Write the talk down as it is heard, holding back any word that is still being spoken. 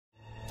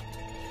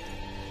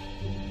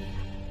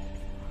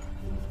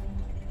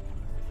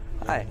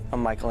Hi,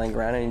 I'm Michael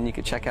Angarano, and you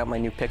can check out my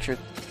new picture,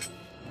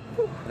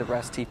 The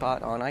Brass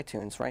Teapot, on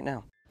iTunes right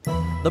now.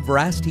 The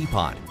Brass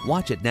Teapot.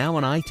 Watch it now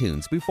on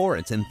iTunes before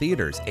it's in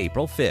theaters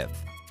April 5th.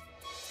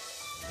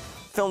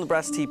 Film The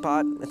Brass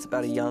Teapot. It's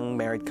about a young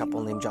married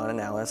couple named John and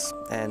Alice,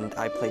 and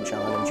I play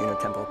John and Juno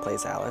Temple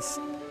plays Alice.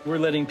 We're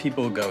letting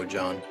people go,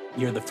 John.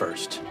 You're the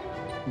first.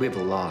 We have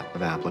a lot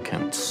of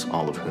applicants,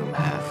 all of whom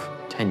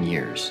have 10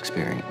 years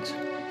experience.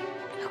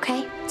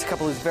 Okay. It's a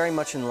couple who's very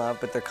much in love,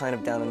 but they're kind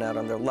of down and out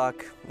on their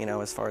luck, you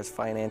know, as far as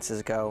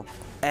finances go.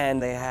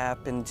 And they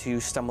happen to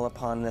stumble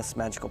upon this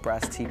magical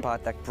brass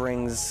teapot that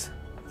brings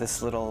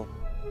this little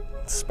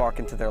spark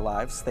into their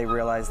lives. They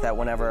realize that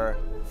whenever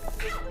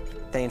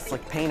they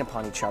inflict pain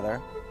upon each other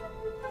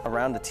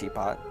around the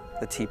teapot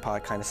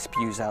kind of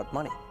spews out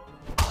money.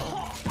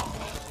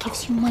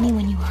 Gives you money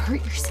when you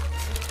hurt yourself.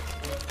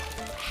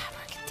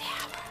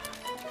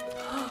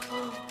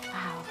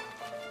 Wow.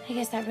 I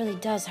guess that really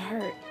does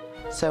hurt.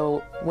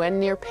 So when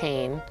near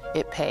pain,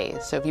 it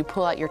pays. So if you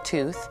pull out your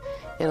tooth,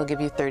 it'll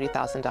give you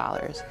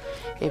 $30,000.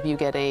 If you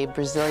get a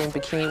Brazilian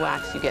bikini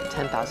wax, you get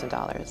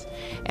 $10,000.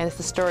 And it's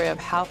the story of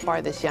how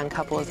far this young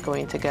couple is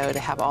going to go to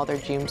have all their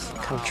dreams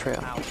come true.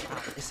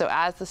 So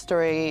as the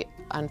story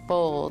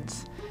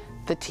unfolds,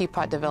 the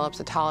teapot develops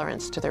a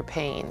tolerance to their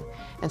pain,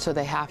 and so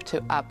they have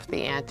to up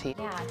the ante.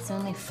 Yeah, it's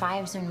only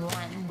 5s and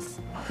 1s.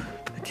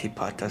 The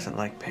teapot doesn't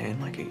like pain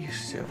like it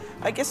used to.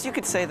 I guess you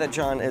could say that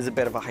John is a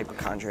bit of a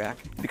hypochondriac.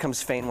 He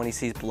becomes faint when he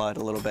sees blood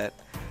a little bit.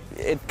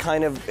 It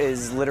kind of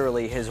is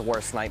literally his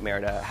worst nightmare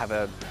to have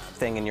a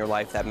thing in your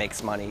life that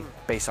makes money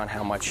based on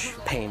how much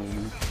pain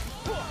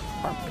you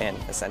are in,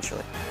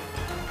 essentially.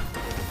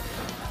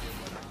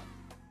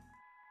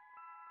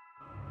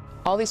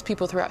 All these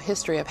people throughout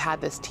history have had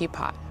this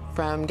teapot,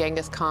 from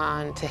Genghis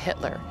Khan to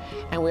Hitler,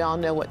 and we all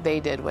know what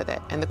they did with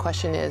it. And the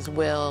question is,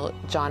 will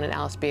John and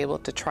Alice be able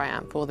to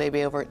triumph? Will they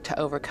be able to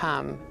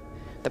overcome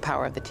the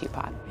power of the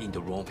teapot? In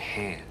the wrong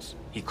hands,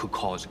 it could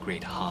cause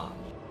great harm.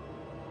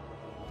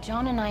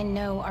 John and I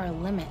know our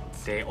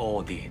limits. They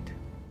all did.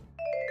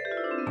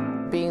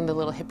 Being the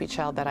little hippie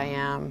child that I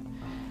am,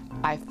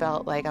 I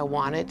felt like I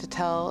wanted to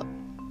tell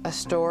a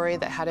story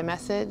that had a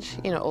message,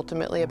 you know,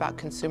 ultimately about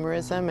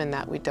consumerism and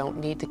that we don't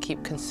need to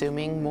keep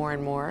consuming more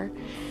and more.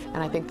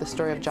 And I think the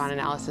story of John and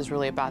Alice is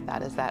really about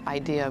that, is that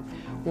idea of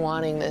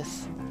wanting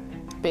this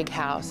big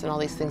house and all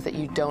these things that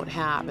you don't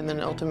have, and then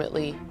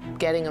ultimately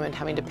getting them and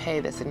having to pay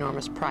this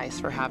enormous price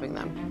for having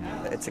them.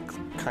 It's a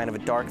kind of a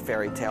dark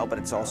fairy tale, but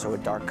it's also a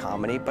dark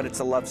comedy, but it's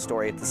a love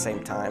story at the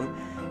same time.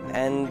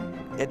 And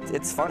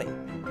it's funny.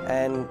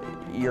 And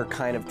you're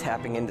kind of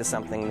tapping into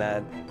something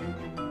that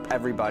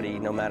everybody,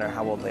 no matter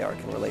how old they are,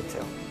 can relate to.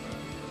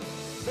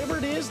 Whatever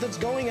it is that's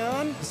going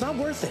on, it's not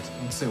worth it.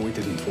 I'm saying we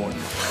didn't warn you.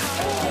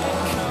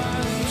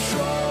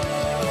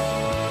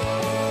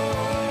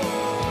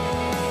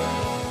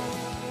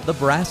 The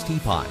Brass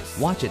Teapot.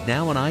 Watch it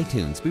now on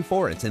iTunes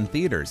before it's in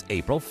theaters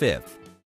April 5th.